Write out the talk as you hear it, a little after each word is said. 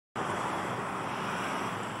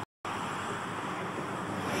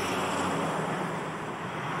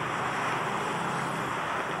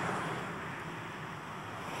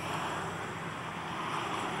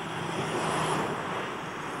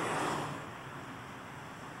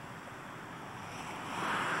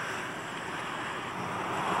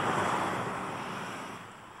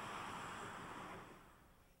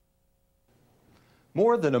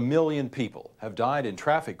More than 1 million people have died in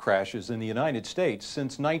traffic crashes in the United States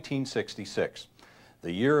since 1966,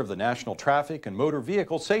 the year of the National Traffic and Motor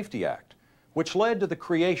Vehicle Safety Act, which led to the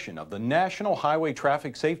creation of the National Highway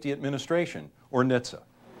Traffic Safety Administration, or NHTSA.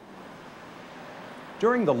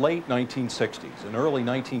 During the late 1960s and early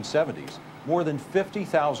 1970s, more than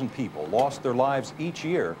 50,000 people lost their lives each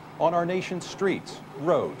year on our nation's streets,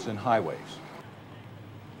 roads, and highways.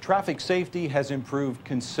 Traffic safety has improved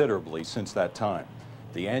considerably since that time.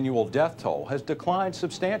 The annual death toll has declined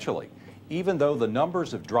substantially, even though the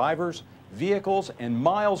numbers of drivers, vehicles, and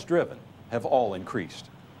miles driven have all increased.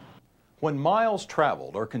 When miles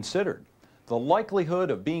traveled are considered, the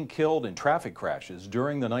likelihood of being killed in traffic crashes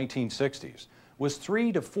during the 1960s was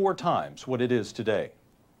 3 to 4 times what it is today.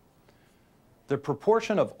 The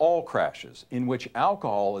proportion of all crashes in which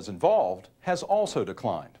alcohol is involved has also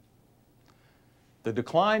declined. The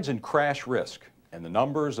declines in crash risk and the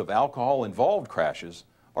numbers of alcohol-involved crashes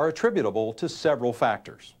are attributable to several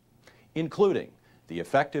factors, including the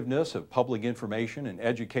effectiveness of public information and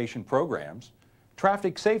education programs,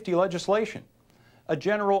 traffic safety legislation, a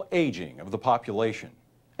general aging of the population,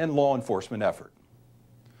 and law enforcement effort.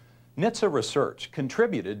 NHTSA research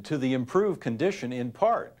contributed to the improved condition in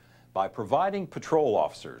part by providing patrol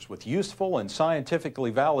officers with useful and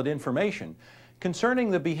scientifically valid information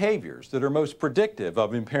concerning the behaviors that are most predictive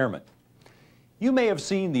of impairment. You may have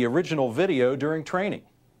seen the original video during training.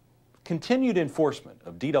 Continued enforcement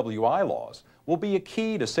of DWI laws will be a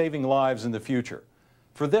key to saving lives in the future.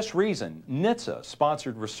 For this reason, NHTSA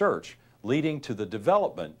sponsored research leading to the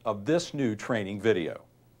development of this new training video.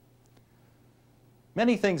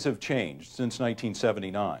 Many things have changed since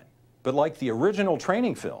 1979, but like the original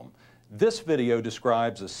training film, this video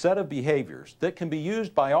describes a set of behaviors that can be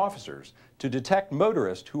used by officers to detect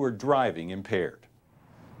motorists who are driving impaired.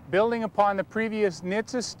 Building upon the previous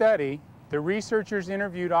NHTSA study, the researchers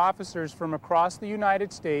interviewed officers from across the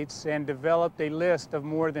United States and developed a list of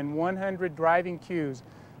more than 100 driving cues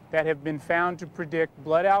that have been found to predict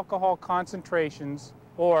blood alcohol concentrations,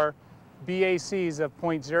 or BACs, of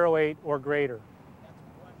 0.08 or greater.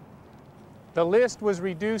 The list was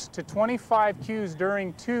reduced to 25 cues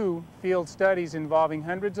during 2 field studies involving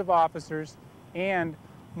hundreds of officers and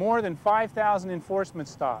more than 5,000 enforcement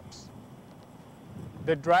stops.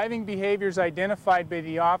 The driving behaviors identified by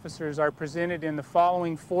the officers are presented in the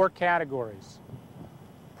following 4 categories: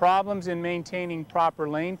 problems in maintaining proper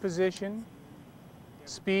lane position,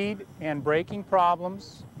 speed and braking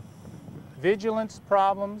problems, vigilance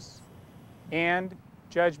problems, and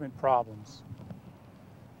judgment problems.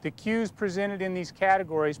 The cues presented in these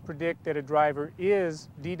categories predict that a driver is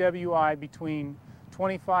DWI between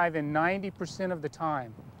 25 and 90% of the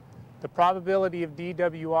time. The probability of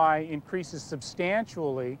DWI increases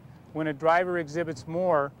substantially when a driver exhibits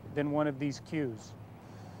more than one of these cues.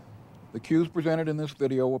 The cues presented in this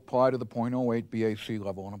video apply to the 0.08 BAC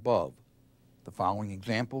level and above. The following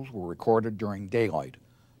examples were recorded during daylight,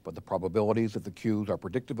 but the probabilities that the cues are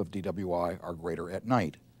predictive of DWI are greater at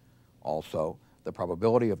night. Also, the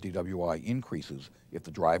probability of DWI increases if the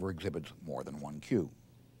driver exhibits more than one cue.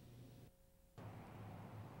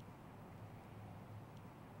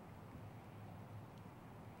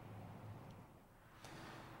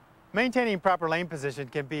 Maintaining proper lane position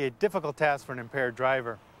can be a difficult task for an impaired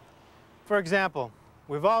driver. For example,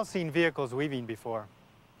 we've all seen vehicles weaving before.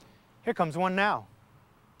 Here comes one now.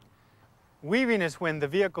 Weaving is when the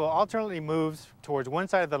vehicle alternately moves towards one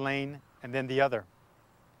side of the lane and then the other.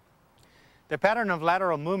 The pattern of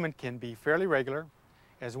lateral movement can be fairly regular,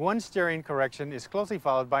 as one steering correction is closely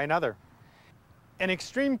followed by another. In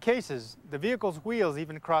extreme cases, the vehicle's wheels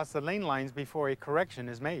even cross the lane lines before a correction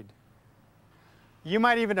is made. You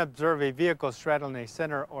might even observe a vehicle straddling a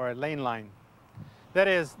center or a lane line. That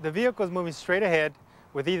is, the vehicle is moving straight ahead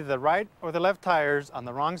with either the right or the left tires on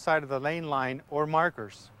the wrong side of the lane line or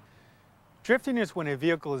markers. Drifting is when a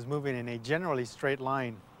vehicle is moving in a generally straight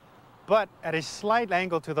line, but at a slight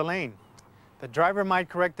angle to the lane. The driver might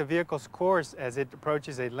correct the vehicle's course as it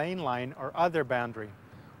approaches a lane line or other boundary,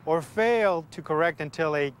 or fail to correct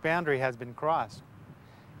until a boundary has been crossed.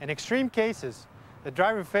 In extreme cases, the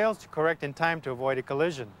driver fails to correct in time to avoid a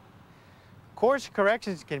collision. Course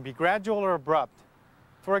corrections can be gradual or abrupt.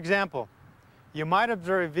 For example, you might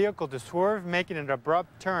observe a vehicle to swerve, making an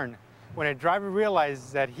abrupt turn when a driver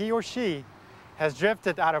realizes that he or she has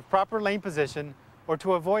drifted out of proper lane position or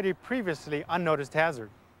to avoid a previously unnoticed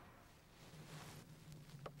hazard.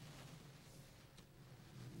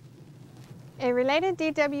 A related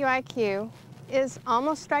DWI cue is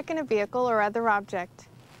almost striking a vehicle or other object.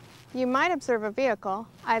 You might observe a vehicle,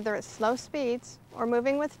 either at slow speeds or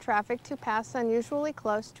moving with traffic to pass unusually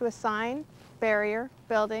close to a sign, barrier,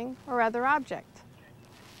 building, or other object.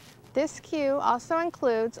 This cue also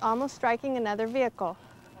includes almost striking another vehicle,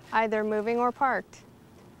 either moving or parked,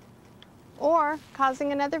 or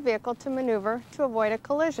causing another vehicle to maneuver to avoid a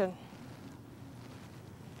collision.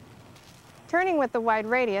 Turning with a wide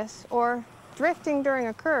radius, or drifting during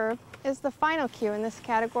a curve, is the final cue in this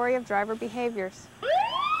category of driver behaviors.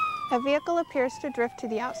 A vehicle appears to drift to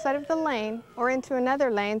the outside of the lane or into another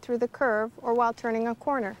lane through the curve or while turning a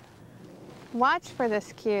corner. Watch for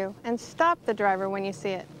this cue and stop the driver when you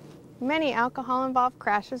see it. Many alcohol-involved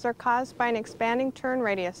crashes are caused by an expanding turn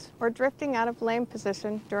radius or drifting out of lane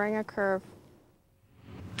position during a curve.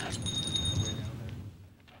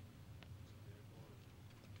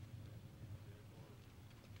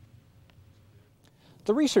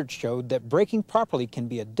 The research showed that braking properly can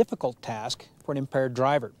be a difficult task for an impaired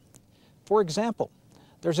driver. For example,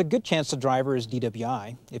 there's a good chance the driver is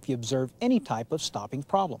DWI if you observe any type of stopping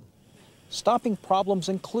problem. Stopping problems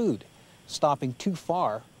include stopping too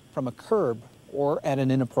far from a curb or at an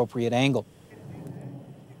inappropriate angle,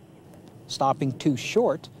 stopping too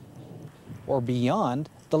short or beyond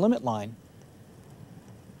the limit line,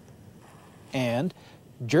 and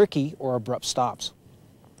jerky or abrupt stops.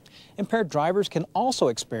 Impaired drivers can also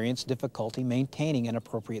experience difficulty maintaining an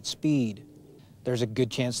appropriate speed. There's a good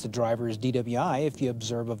chance the driver is DWI if you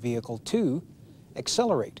observe a vehicle to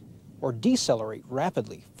accelerate or decelerate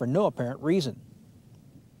rapidly for no apparent reason,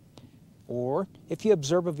 or if you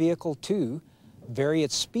observe a vehicle to vary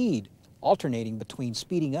its speed, alternating between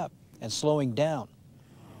speeding up and slowing down,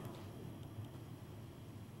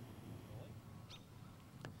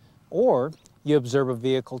 or you observe a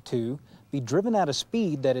vehicle to be driven at a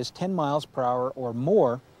speed that is 10 miles per hour or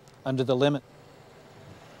more under the limit.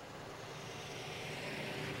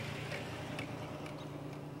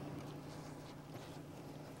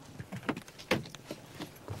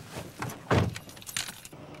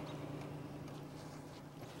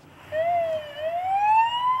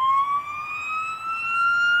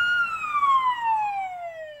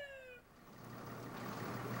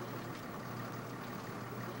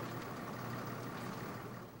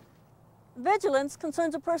 Vigilance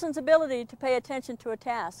concerns a person's ability to pay attention to a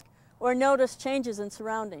task or notice changes in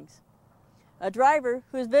surroundings. A driver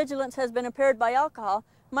whose vigilance has been impaired by alcohol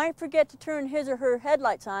might forget to turn his or her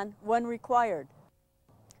headlights on when required.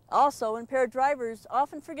 Also, impaired drivers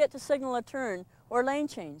often forget to signal a turn or lane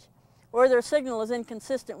change, or their signal is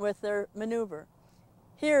inconsistent with their maneuver.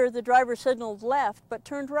 Here, the driver signaled left but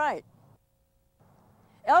turned right.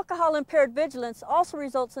 Alcohol-impaired vigilance also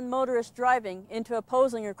results in motorists driving into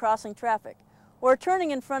opposing or crossing traffic, or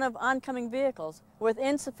turning in front of oncoming vehicles with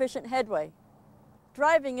insufficient headway.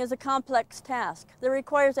 Driving is a complex task that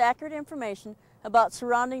requires accurate information about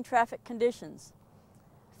surrounding traffic conditions.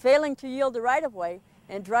 Failing to yield the right-of-way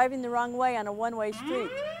and driving the wrong way on a one-way street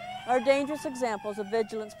are dangerous examples of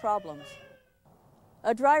vigilance problems.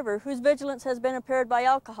 A driver whose vigilance has been impaired by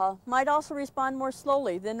alcohol might also respond more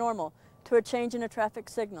slowly than normal to a change in a traffic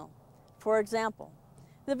signal. For example,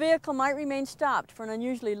 the vehicle might remain stopped for an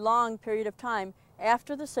unusually long period of time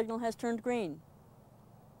after the signal has turned green.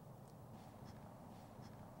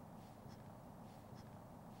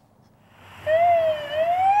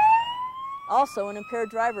 Also, an impaired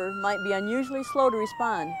driver might be unusually slow to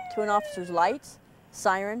respond to an officer's lights,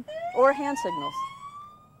 siren, or hand signals.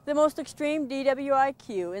 The most extreme DWI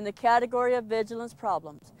cue in the category of vigilance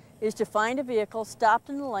problems is to find a vehicle stopped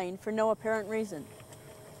in the lane for no apparent reason.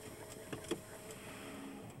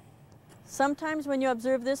 Sometimes when you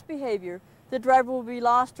observe this behavior, the driver will be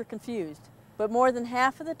lost or confused, but more than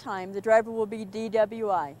half of the time the driver will be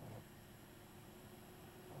DWI,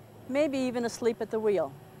 maybe even asleep at the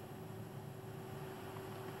wheel.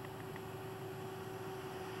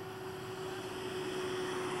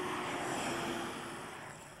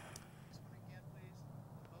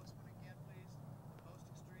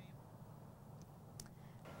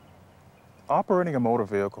 Operating a motor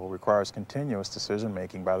vehicle requires continuous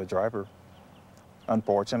decision-making by the driver.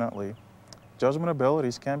 Unfortunately, judgment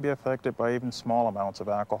abilities can be affected by even small amounts of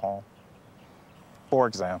alcohol. For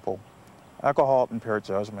example, alcohol-impaired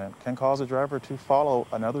judgment can cause a driver to follow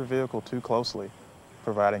another vehicle too closely,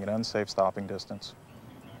 providing an unsafe stopping distance.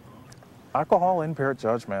 Alcohol-impaired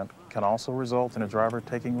judgment can also result in a driver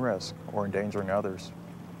taking risks or endangering others.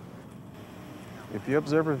 If you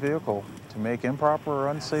observe a vehicle to make improper or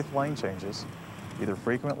unsafe lane changes, either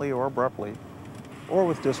frequently or abruptly, or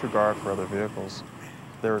with disregard for other vehicles,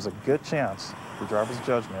 there is a good chance the driver's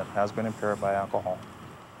judgment has been impaired by alcohol.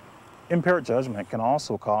 Impaired judgment can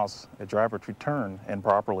also cause a driver to turn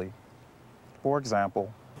improperly. For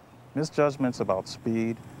example, misjudgments about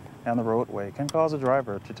speed, and the roadway can cause a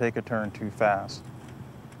driver to take a turn too fast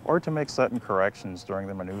or to make sudden corrections during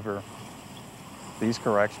the maneuver. These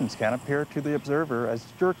corrections can appear to the observer as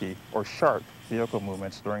jerky or sharp vehicle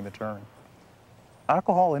movements during the turn.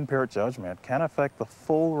 Alcohol-impaired judgment can affect the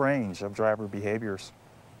full range of driver behaviors.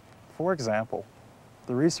 For example,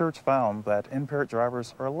 the research found that impaired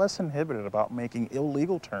drivers are less inhibited about making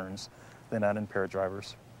illegal turns than unimpaired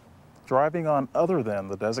drivers. Driving on other than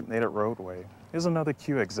the designated roadway is another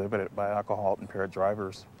cue exhibited by alcohol-impaired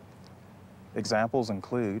drivers. Examples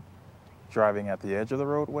include driving at the edge of the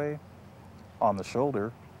roadway, on the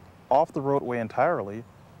shoulder, off the roadway entirely,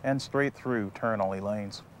 and straight through turn-only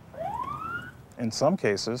lanes. In some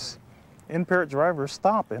cases, impaired drivers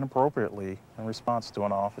stop inappropriately in response to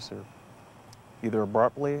an officer, either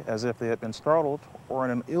abruptly as if they had been startled or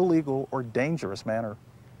in an illegal or dangerous manner.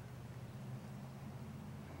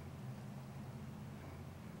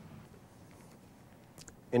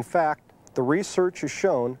 In fact, the research has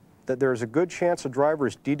shown that there is a good chance a driver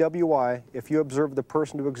is DWI if you observe the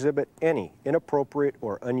person to exhibit any inappropriate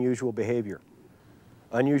or unusual behavior.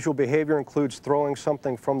 Unusual behavior includes throwing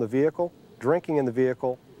something from the vehicle, drinking in the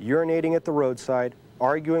vehicle, urinating at the roadside,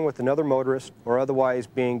 arguing with another motorist, or otherwise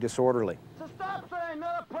being disorderly. It's a stop sign,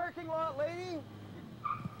 not a parking lot, lady!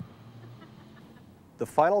 The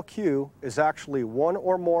final cue is actually one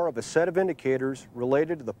or more of a set of indicators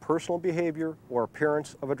related to the personal behavior or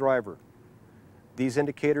appearance of a driver. These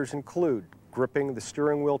indicators include gripping the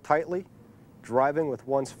steering wheel tightly, driving with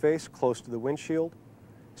one's face close to the windshield,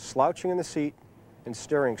 slouching in the seat, and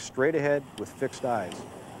staring straight ahead with fixed eyes.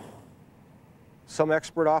 Some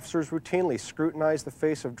expert officers routinely scrutinize the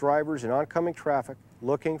face of drivers in oncoming traffic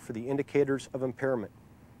looking for the indicators of impairment.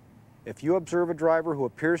 If you observe a driver who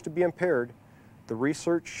appears to be impaired, the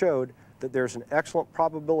research showed that there's an excellent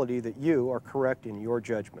probability that you are correct in your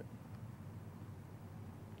judgment.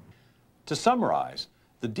 To summarize,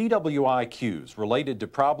 the DWI cues related to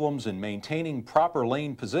problems in maintaining proper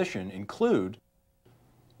lane position include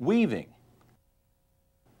weaving,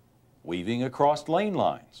 weaving across lane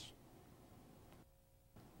lines,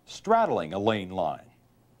 straddling a lane line,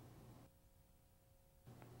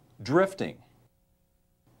 drifting,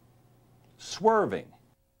 swerving,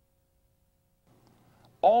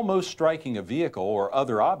 almost striking a vehicle or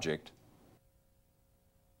other object,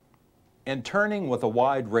 and turning with a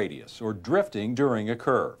wide radius or drifting during a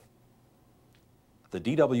curve. The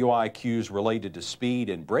DWI cues related to speed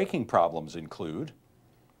and braking problems include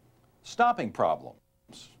stopping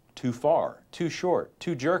problems, too far, too short,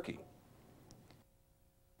 too jerky,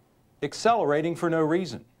 accelerating for no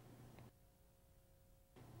reason,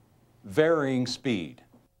 varying speed,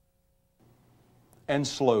 and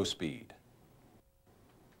slow speed.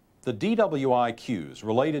 The DWI cues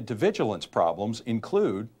related to vigilance problems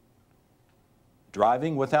include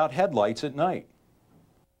driving without headlights at night,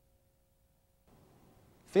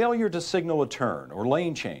 failure to signal a turn or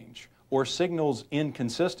lane change, or signals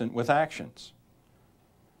inconsistent with actions,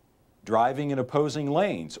 driving in opposing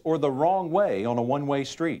lanes or the wrong way on a one-way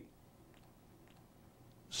street,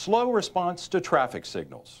 slow response to traffic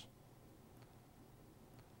signals,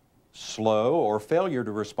 slow or failure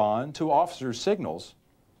to respond to officers' signals,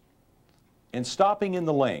 and stopping in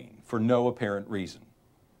the lane for no apparent reason.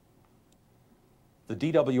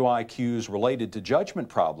 The DWI cues related to judgment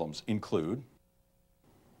problems include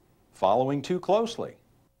following too closely,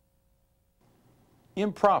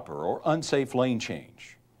 improper or unsafe lane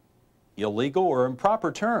change, illegal or improper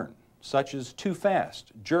turn, such as too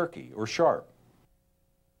fast, jerky, or sharp,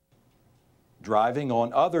 driving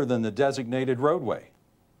on other than the designated roadway,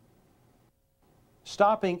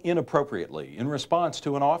 stopping inappropriately in response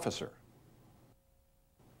to an officer,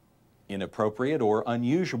 inappropriate or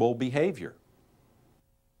unusual behavior,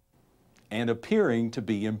 and appearing to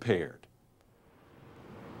be impaired.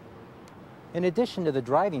 In addition to the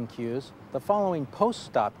driving cues, the following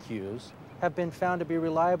post-stop cues have been found to be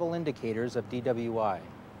reliable indicators of DWI.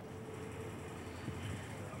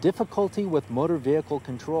 Difficulty with motor vehicle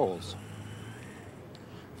controls,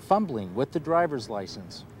 fumbling with the driver's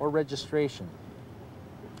license or registration,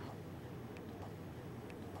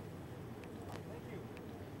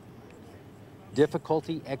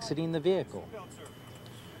 difficulty exiting the vehicle,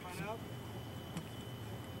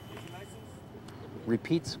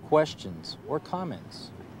 repeats questions or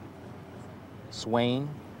comments, swaying,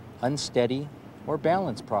 unsteady, or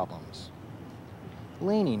balance problems,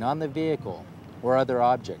 leaning on the vehicle or other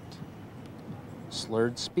object,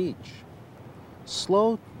 slurred speech,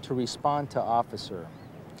 slow to respond to officer,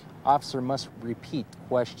 officer must repeat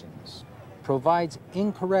questions, provides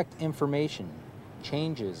incorrect information,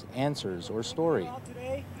 changes answers or story.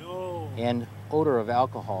 No. and odor of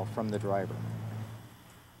alcohol from the driver.